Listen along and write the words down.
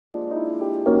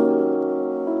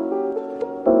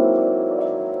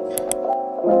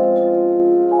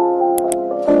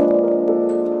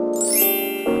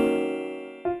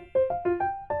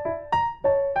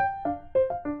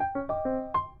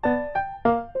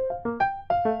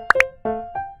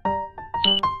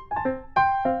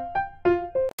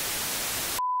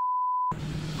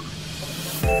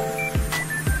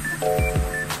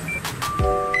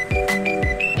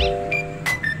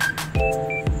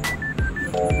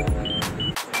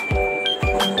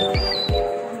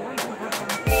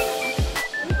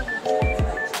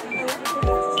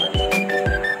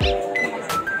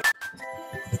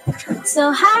So,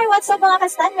 hi! What's up mga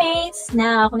ka-standmates?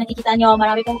 Na kung nakikita nyo,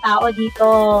 marami pong tao dito.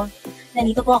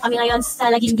 Nandito po kami ngayon sa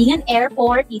Lagindingan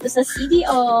Airport dito sa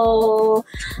CDO.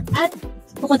 At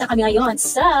pupunta kami ngayon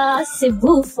sa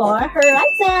Cebu for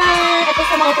Horizon. At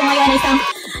kasama ko po ngayon ay isang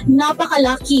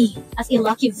napaka-lucky, as in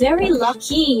lucky, very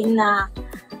lucky na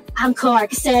anchor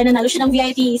kasi nanalo siya ng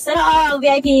VIP. Sana all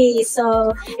VIP.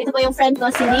 So, ito po yung friend ko,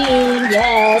 si Ning.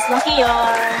 Yes, lucky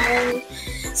yun.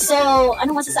 So,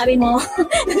 anong masasabi mo?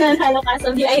 Nanalo ka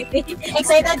sa VIP.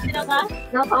 Excited ka ka?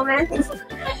 No comment.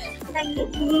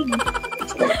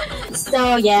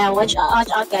 So, yeah, watch out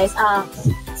guys.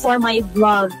 For my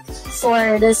vlog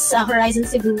for this Horizon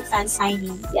Cebu fan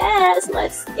signing. Yes,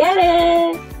 let's get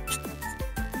it.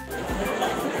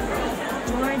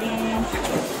 Morning.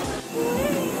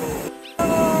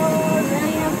 Oh,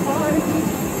 ready na po.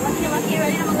 Lucky,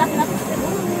 ready na mag-lucky sa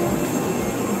Cebu.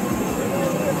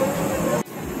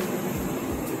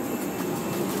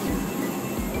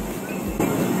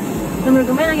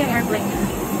 Gumay lang yung airplane niya.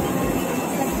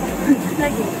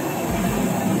 Lagi.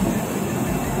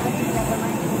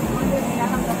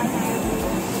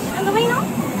 Ang gamay no?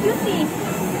 Cutie.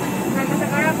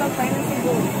 Nagkasakara pag pa ng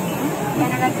Cebu. Kaya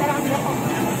nagagsara ang loko.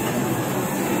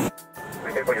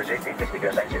 Prepare for your safety. Please keep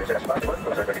your assigned citizen as possible to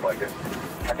observe the departure.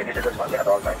 Activities is responsible at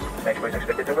all times. Next is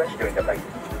expected to rest during the flight.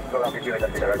 Go out with you and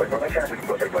this arrival information as we get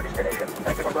closer to our destination.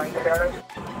 Thank you for flying to the airlines.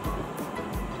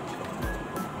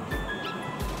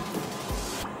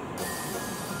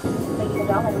 Ladies and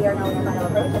gentlemen, we are now in the final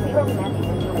approach and we will be landing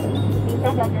in Cebu. Please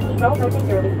stand on your seatbelt, noting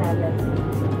your release standard.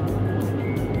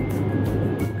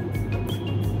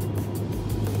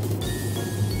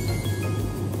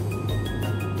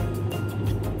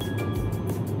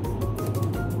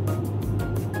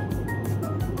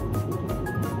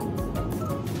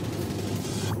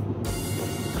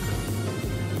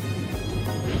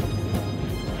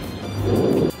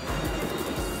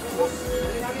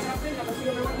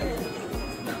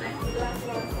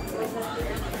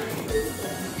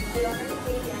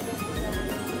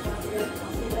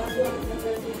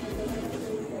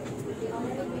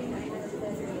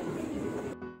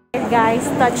 Guys,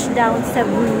 touchdown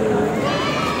Cebu.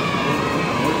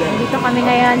 Dito kami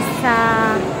ngayon sa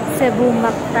Cebu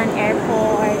Mactan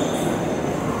Airport.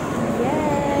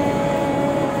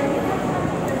 Yay!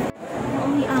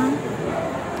 Only ang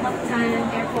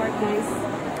Mactan Airport, guys.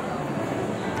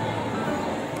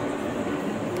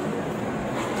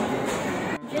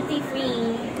 Duty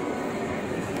free.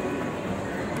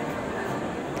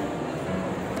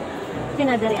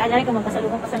 Kinadari, alay ka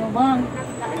magpasalubong.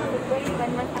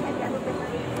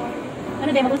 Ano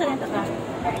din, magusta din ito ka?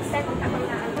 Excited ako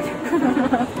na.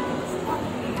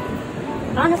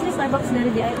 Honestly, Starbucks na rin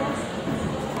di ay guys.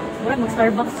 Murag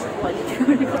mag-Starbucks.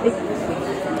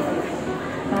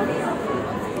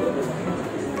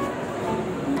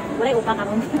 Wala yung upa ka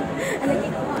ron. Ano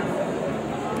ginawa?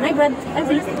 My bread. Ay,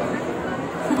 bilis.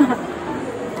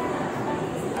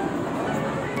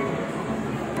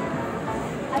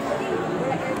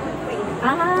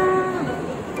 Ah,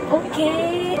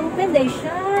 okay. Open day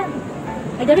siya.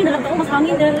 Ay, dali na lang ako. Mas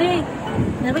hangin dali.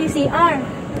 Ano ba yung CR?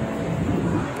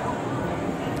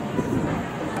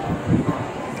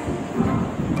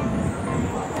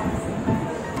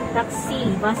 Taxi,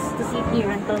 bus to city,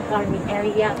 rental car,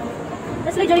 area.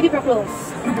 That's like Jollibee Pro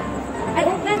close. Ay,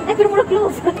 open. Ay, pero mura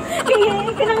close.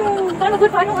 Kailangan,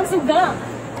 paano ang suga?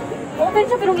 Open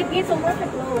siya, pero ngipit. So, mura siya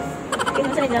close.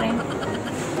 Kailangan sa nila rin.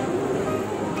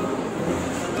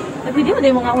 Ay, pwede mo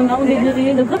dahil mga unang din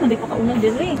rin. Dagan, hindi pa kaunang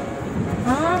din rin.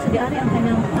 Ah, so di-ari ang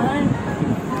kanyang pan.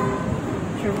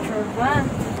 Sure ba?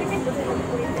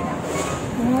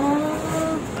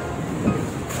 Oh.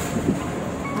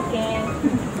 Okay.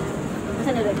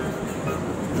 Saan na rin?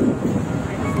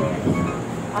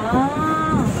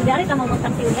 Ah, so di-ari ka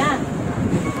mag-taxi niya.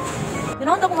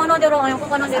 Pinunta kung ano diro, ayaw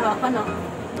kung ano diro. Ano?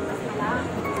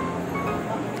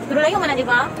 Pero lang yung mana, di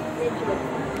ba?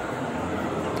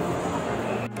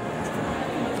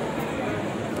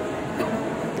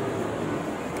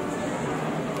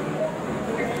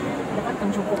 Ang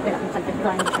jungkok kaya ang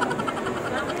kalagran siya.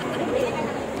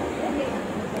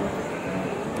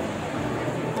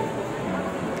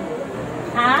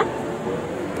 Ha?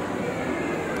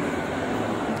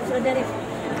 So, dari.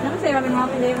 Naman sa'yo ramen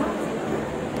mga pinday mo?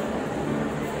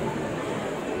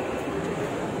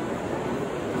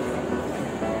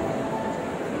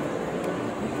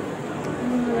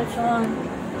 What's on?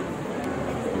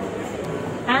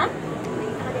 Ha?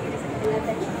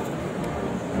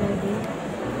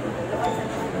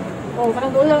 Oh,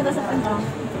 parang doon lang sa kanta.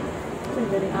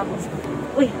 Sandali, apos.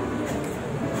 Uy!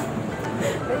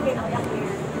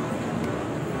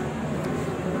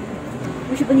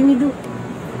 Masih penyemidu.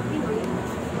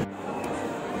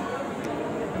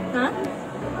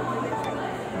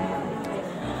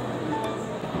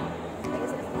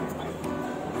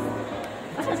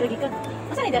 lagi ka.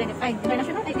 Masa ni dere ay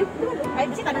international ay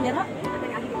basi tanan dira.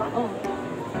 Oh.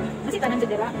 Basi tanan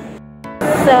dira.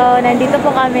 So, nandito po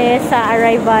kami sa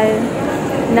arrival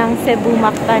ng Cebu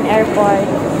Mactan Airport.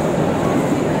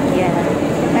 Yeah.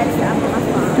 That's the afam.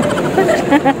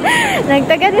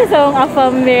 Nagtaga din sa akong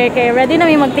afam kay ready na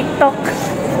may mag-TikTok.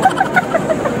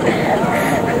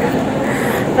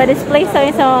 Pa-display sa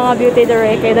mga beauty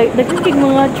dire kay dagdag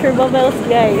mga turbabells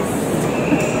guys.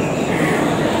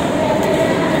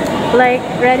 Like,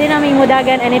 ready na may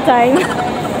mudagan anytime.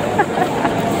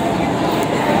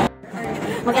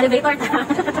 Mag-elevator ta.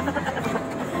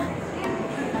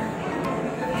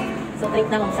 So,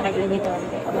 trip na lang sa elevator.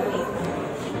 Okay.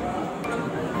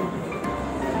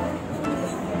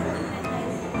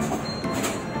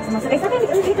 So, masakay sa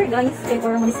akin elevator guys. Kaya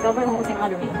para ma-discover kung usang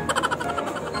ano rin.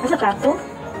 Nasa tato?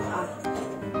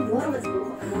 More, let's go.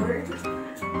 More.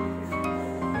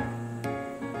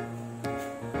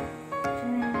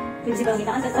 Kasi kalau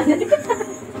kita kan sa sana.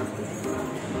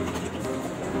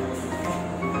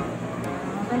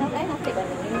 Ano kayo nakita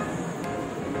ba niyo?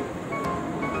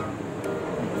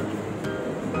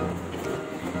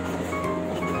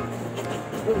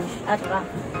 At ba?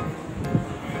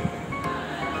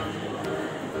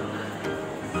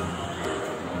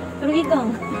 Pero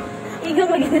igang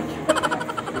mag-init.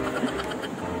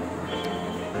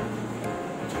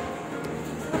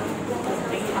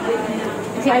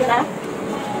 Si Alta?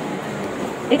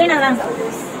 Dito na lang.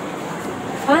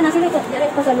 Nasa dito.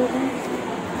 Diyan pa sa lupa.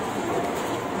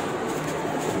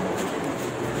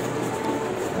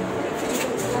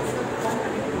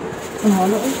 Ang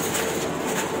halo eh.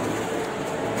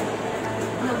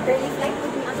 Early flight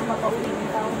would be ano mapauwi ng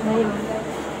tao. Ngayon.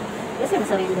 Kasi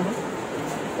masarili naman.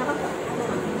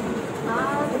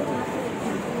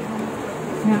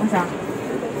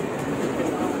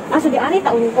 Nga so di ari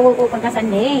ta ko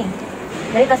pagkasan ni.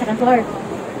 Dali ta sa kantor.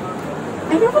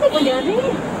 Ay, di ako na kung dali.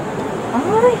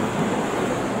 Ay.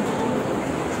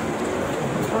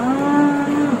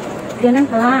 Ganun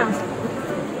pala.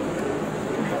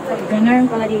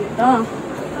 Ganun pala dito.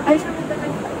 Ay.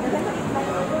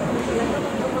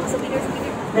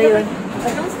 Ayun.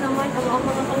 Announce naman ang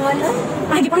mga pangalan.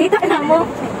 Ay, ipakita na mo.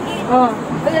 Oh.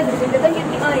 Wala, dagan yun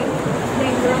ni Ay.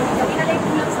 Kami na like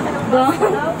lang sa kanang Go.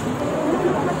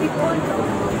 mga people.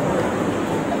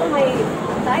 Ako may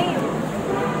time.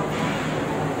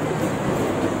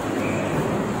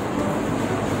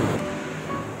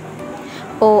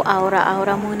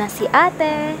 Aura-aura muna si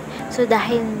ate. So,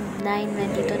 dahil 9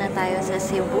 nandito na tayo sa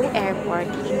Cebu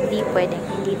Airport, hindi pwedeng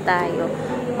hindi tayo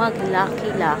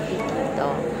mag-lucky-lucky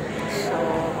dito. So,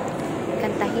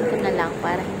 kantahin ko na lang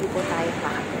para hindi po tayo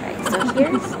copyright. So,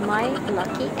 here's my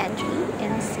lucky entry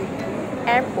in Cebu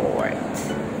Airport.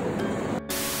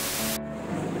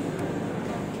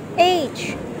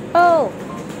 H-O-R-I-7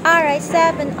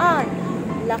 on.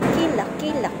 Lucky, lucky,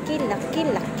 lucky, lucky,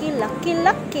 lucky, lucky,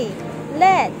 lucky.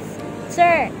 Let's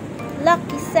turn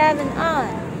lucky 7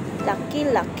 on. Lucky,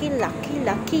 lucky, lucky,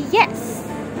 lucky. Yes!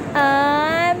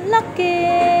 I'm lucky!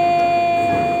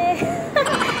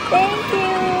 Thank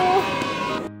you!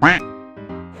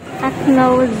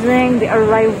 Acknowledging the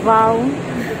arrival.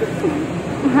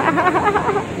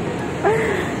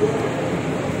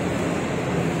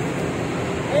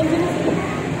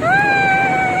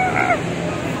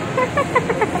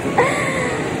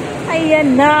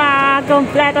 Ayan na!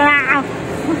 Kompleto na!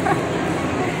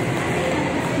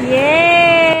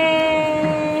 Yay!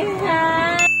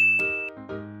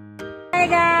 Hi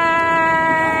guys!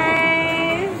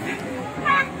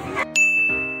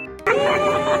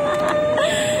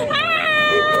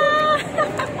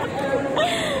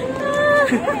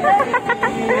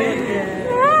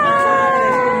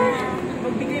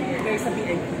 Magbigay mo guys sa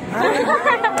BA.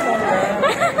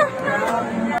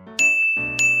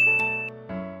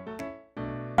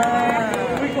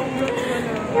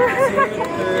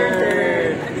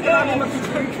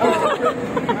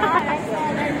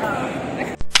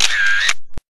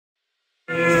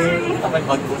 May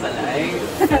bag po sa live.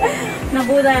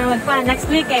 Nabuda na magpa.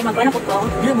 Next week eh, magpa na po ko.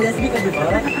 Hindi, may sige ka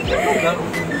ba?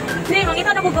 Hindi,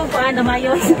 makita na po ko pa na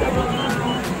mayos.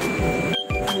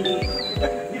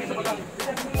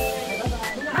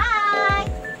 Hi!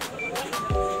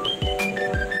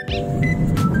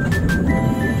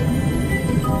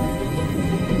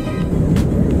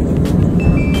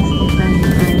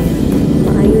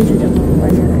 Maayos yun ang mga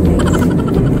pala, guys.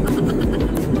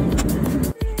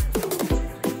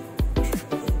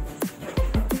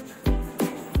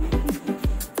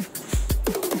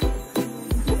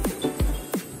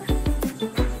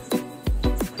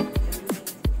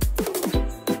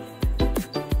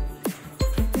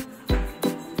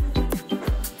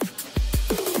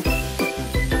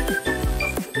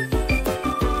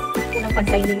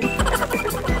 Dining.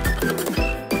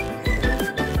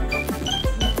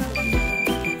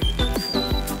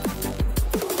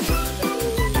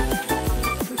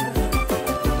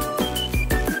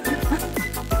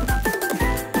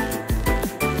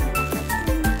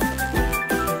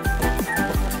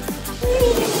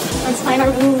 Let's find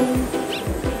our room.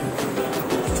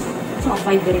 It's all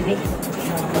 5 very big.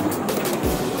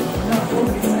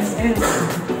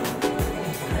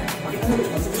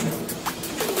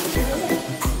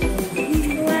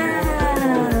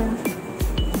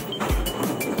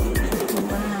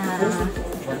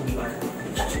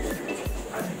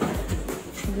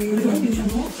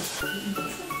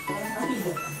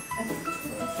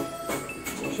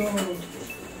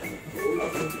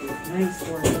 Nice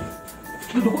one.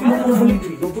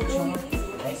 Double siya.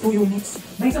 2 units.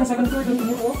 Nice ang second floor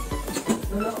ganun mo.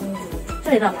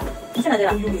 Saan dito? Saan na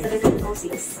dito?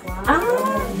 706. Ah!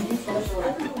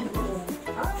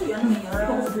 Ano niya?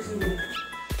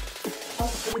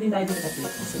 Pwede tayo dito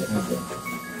kasi.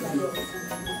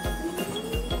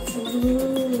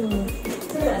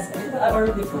 Or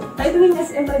dito. Tayo doon yung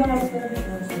SM talaga naman talaga.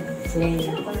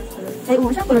 Ay,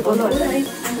 siya kulot-kulot.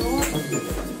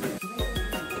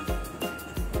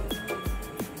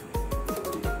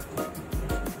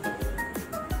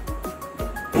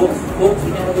 Folks,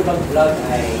 hindi ako mag-vlog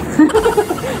ay...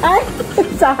 Ay,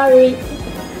 sorry.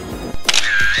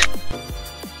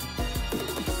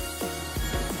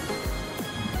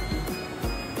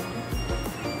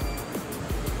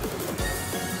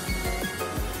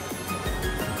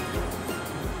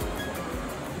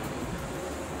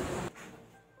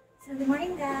 So good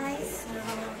morning guys. So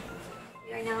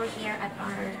we are now here at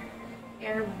our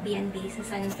Airbnb sa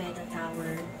San Pedro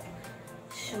Tower.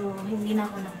 So hindi na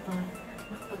ako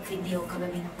nakapag-video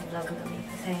kagabi, nakapag-vlog kagabi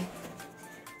kasi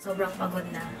sobrang pagod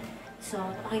na. So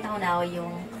napakita ko na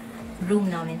yung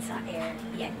room namin sa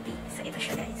Airbnb. So ito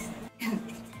siya guys.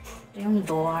 Ito yung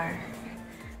door.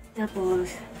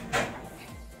 Tapos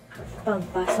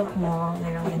pagpasok mo,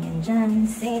 meron ganyan dyan,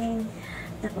 sink.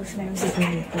 Tapos meron zipper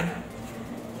dito.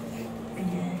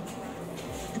 Ganyan.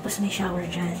 Tapos may shower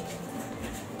dyan.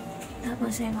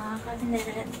 Tapos may mga cabinet.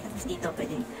 Tapos dito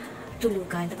pwedeng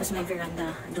tulugan. Tapos may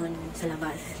veranda dun sa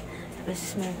labas.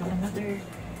 Tapos may another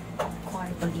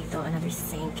kwarto dito, another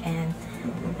sink, and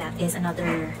that is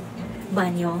another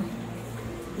banyo.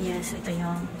 Yes, ito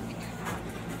yung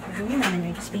room namin.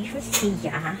 Very spacious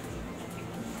siya.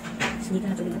 So dito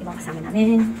natulog yung ibang kasama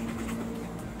namin.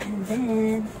 And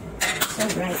then, so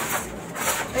bright.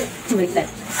 Ay, tumalik that.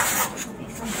 Okay,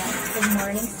 so bright. Good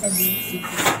morning, Cebu City.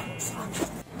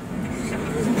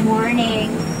 Good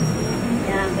morning.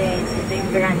 Grabe. So ito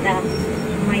yung veranda.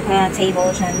 May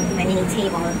pa-table siya. Dining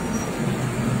table.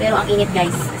 Pero ang init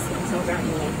guys. Kasi sobrang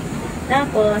init.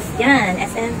 Tapos, yan.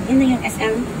 SM. Yun na yung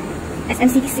SM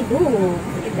City Cebu.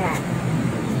 Look at that.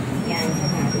 Yan.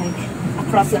 Like,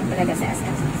 across lang talaga sa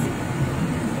SM City Cebu.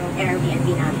 Yung Airbnb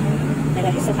namin.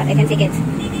 So I can take it.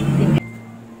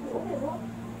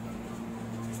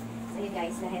 So yun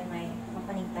guys, dahil may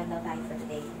mapaningtag daw tayo for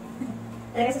today.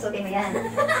 Talaga susutin mo yan.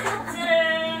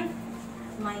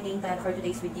 My name tag for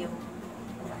today's video.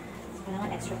 So kailangan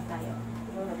extra tayo.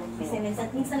 Kasi minsan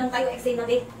lang tayo extra na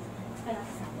bit.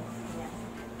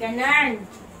 Ganon!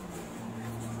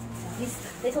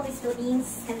 This one is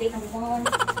Philippines and they have one.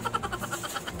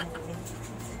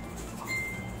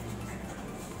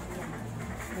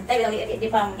 Tayo di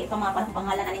pa mga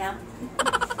pangalan na niya.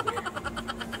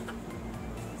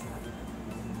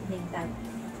 Name tag.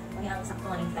 Kung yung sakto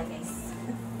nga name tag guys.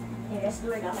 Yung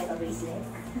rescuer na kahit bracelet.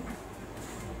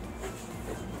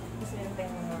 Gusto meron pa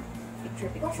yung mga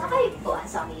picture. Kung saan kayo ito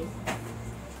sa amin?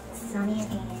 Sa amin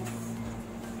is...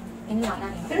 Yun lang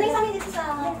namin. Pero na yung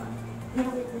sa amin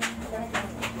dito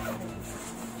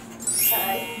sa...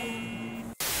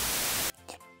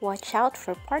 Watch out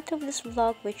for part of this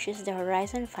vlog, which is the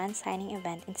Horizon fan signing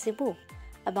event in Cebu.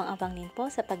 Abang-abang din po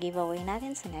sa pag-giveaway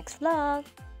natin sa next vlog.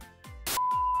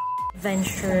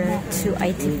 Venture to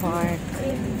IT Park.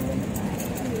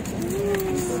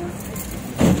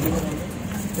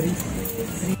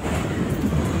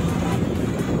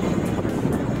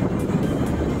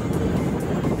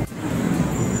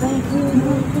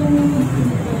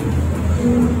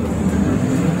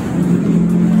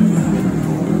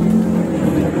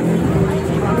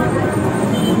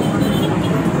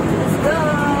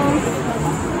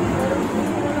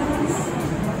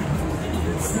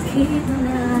 Sakit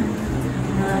na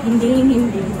hindi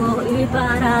ko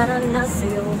ipararanas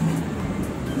sa'yo.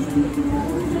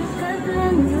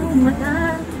 Kaganyang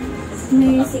mata,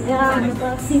 may sigaw na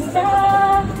pagsinta.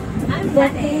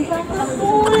 Dating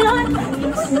pagpakulan,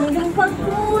 suling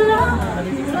pagkulang,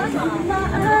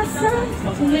 maasa,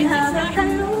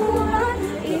 hinahakaluan,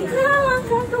 ikaw ang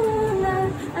katulad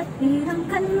at bilang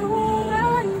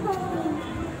kanungan mo.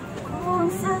 Kung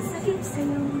sasakit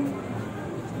sa'yo,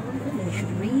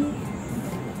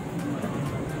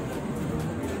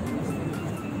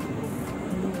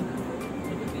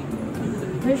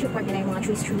 where's your part na yung mga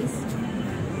trees?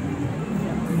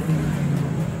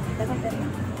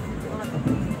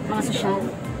 Mga social.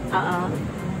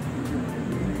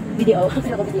 Video.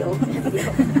 Ano ko video?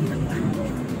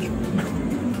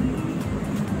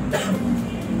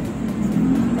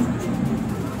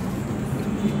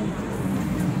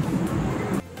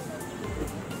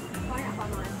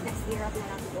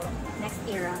 Next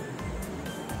era.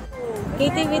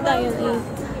 KTV tayo eh.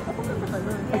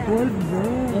 12 bro.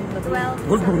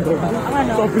 12. Ang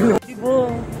ano?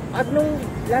 Cebu. At nung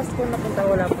last ko napunta,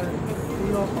 wala pa.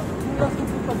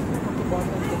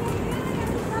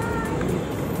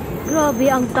 Grabe,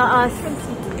 ang taas.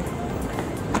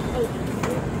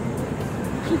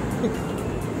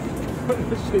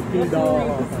 Shaking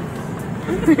down.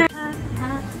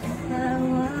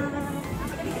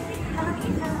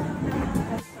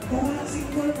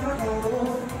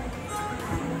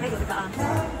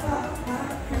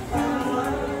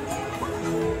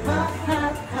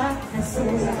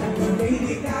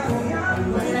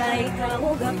 Wala ikaw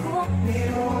ako.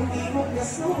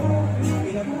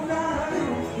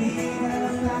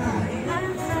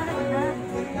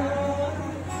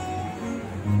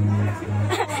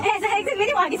 Sa exit,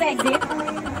 pwede mo lagi sa exit?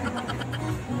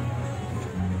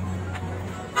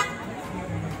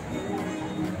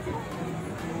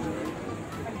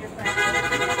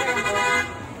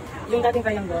 Yung dating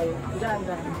kayang boy. Diyan.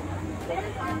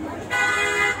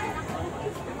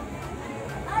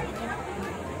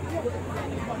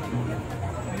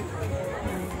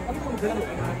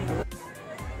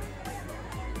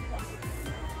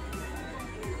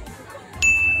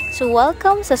 So,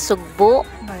 welcome sa Cebu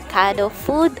Mercado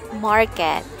Food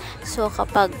Market. So,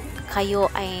 kapag kayo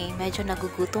ay medyo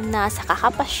nagugutom na sa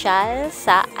kakapasyal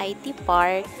sa IT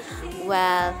Park,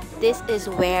 well, this is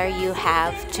where you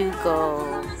have to go.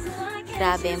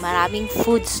 Grabe, maraming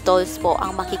food stalls po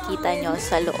ang makikita nyo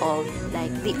sa loob.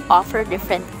 Like, they offer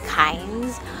different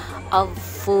kinds of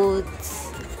foods,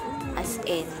 as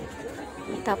in.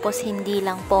 Tapos, hindi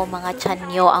lang po mga tiyan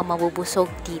nyo ang mabubusog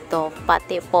dito,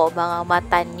 pati po mga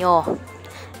mata nyo.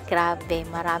 Grabe,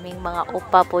 maraming mga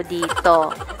upa po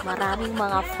dito. Maraming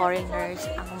mga foreigners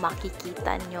ang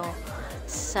makikita nyo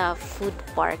sa food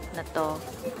park na to.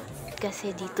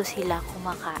 Kasi dito sila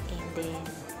kumakain din.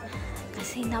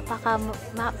 Kasi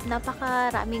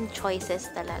napakaraming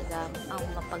choices talaga ang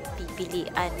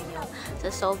mapagpipilian nyo. Sa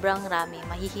sobrang rami,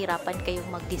 mahihirapan kayong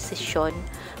magdesisyon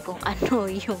kung ano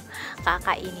yung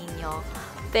kakainin nyo.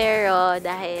 Pero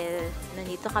dahil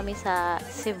nandito kami sa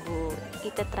Cebu,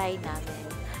 itatry namin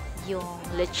yung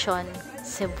lechon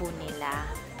Cebu nila.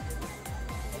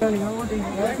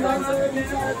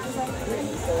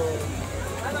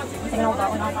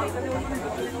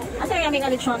 Asa yung aming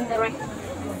lechon, direct?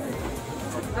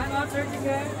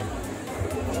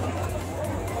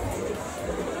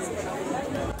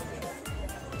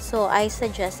 So, I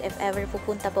suggest if ever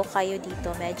pupunta po kayo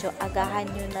dito, medyo agahan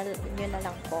nyo na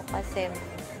lang po kasi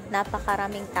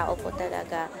napakaraming tao po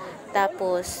talaga.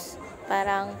 Tapos,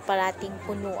 parang parating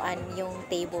punuan yung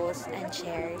tables and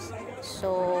chairs.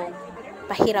 So,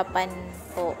 pahirapan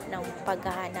po ng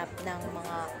paghahanap ng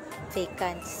mga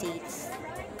vacant seats.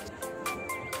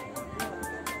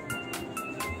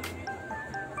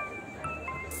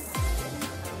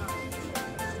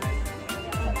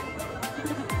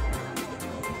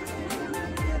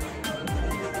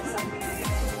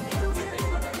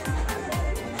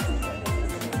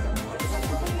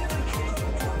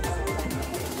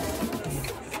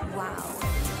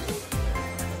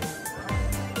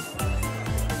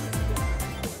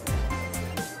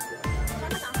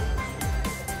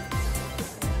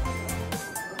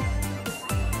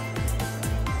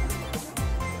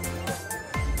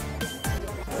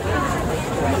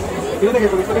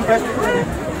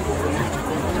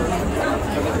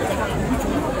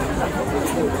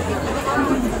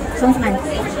 Songs man.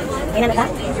 Kailan ba?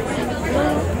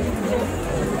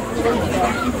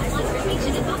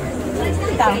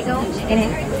 Ikaw. Kailan?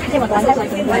 Kasi magkawala.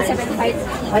 175.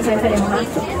 175 mo ha?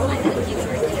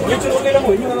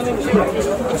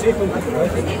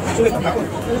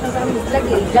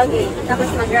 Lagi. Tapos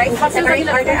mag-rice. Separate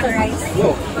order for rice.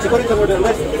 No, separate order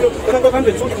rice. Kanang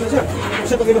 500, sulit na siya.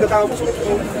 Kasi pag may magkatao mo, sulit.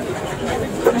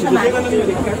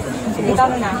 Ikaw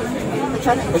na.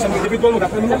 Basta mga individual mo,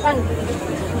 dapat mo.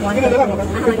 Kaya na lang,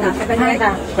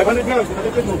 500 grams,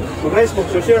 dapat mo. Mag-rice mo,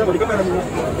 share mo, di ka meron mo.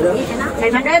 500?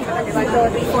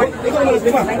 Ikaw naman ang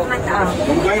lima.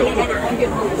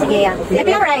 Sige yan. Ito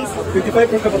yung rice. 55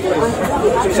 per cup of rice.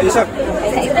 So isa-isa.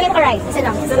 Ito yung rice. Isa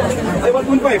lang. Ay,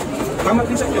 1.5. Tama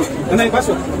din sa inyo. Nanay,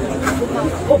 baso.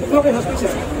 Oh, buklo kayo, hospice.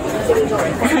 Sige.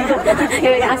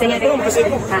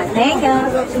 Thank you.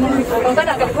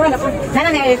 Nana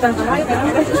na ito.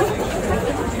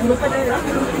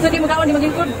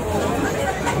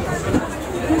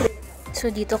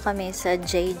 So, dito kami sa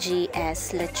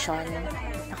JGS Lechon.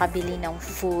 Nakabili ng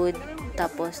food.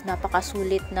 Tapos,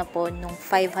 napakasulit na po nung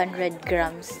 500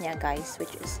 grams niya, guys.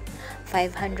 Which is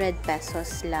 500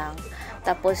 pesos lang.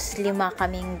 Tapos, 5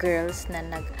 kaming girls na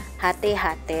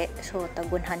naghati-hati. So, tag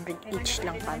 100 each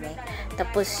lang kami.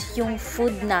 Tapos, yung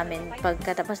food namin,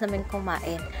 pagkatapos namin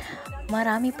kumain,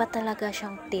 marami pa talaga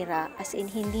siyang tira. As in,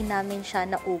 hindi namin siya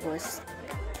naubos.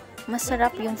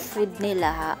 Masarap yung food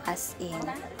nila, as in.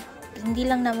 Hindi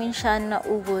lang namin siya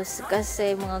naubos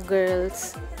kasi mga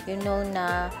girls, you know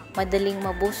na madaling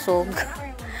mabusog.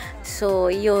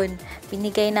 So, yun.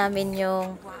 Binigay namin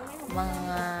yung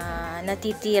mga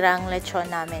natitirang lechon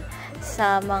namin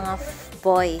sa mga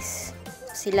boys.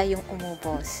 Sila yung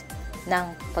umubos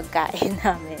ng pagkain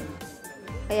namin.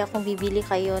 Kaya kung bibili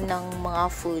kayo ng mga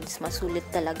foods, masulit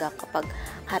talaga kapag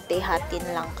hati-hatin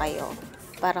lang kayo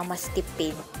para mas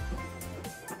tipid.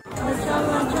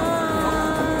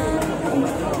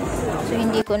 So,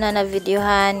 hindi ko na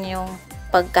na-videohan yung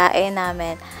pagkain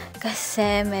namin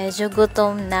kasi medyo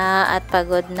gutom na at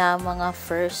pagod na mga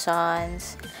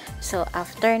persons. So,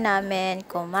 after namin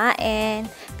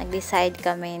kumain, nag-decide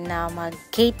kami na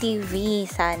mag-KTV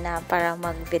sana para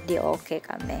mag-video okay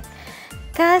kami.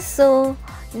 Kaso,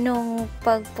 nung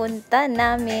pagpunta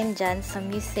namin dyan sa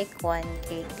Music One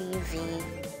KTV,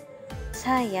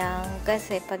 sayang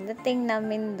kasi pagdating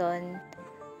namin doon,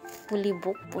 fully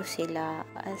book po sila,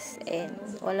 as in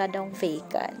wala daw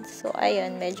vacant. So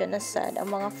ayun, medyo nasad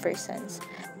ang mga persons.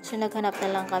 So naghanap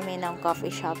na lang kami ng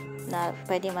coffee shop na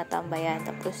pwede matambayan,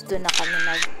 tapos doon na kami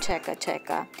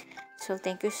nag-checka. So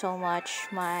thank you so much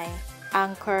my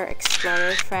Anchor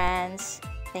Explorer friends.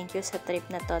 Thank you sa trip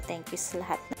na to. Thank you sa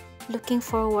lahat. Looking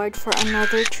forward for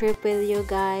another trip with you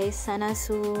guys. Sana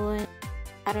soon.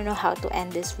 I don't know how to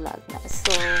end this vlog na.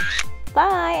 So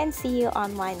bye and see you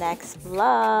on my next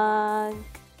vlog.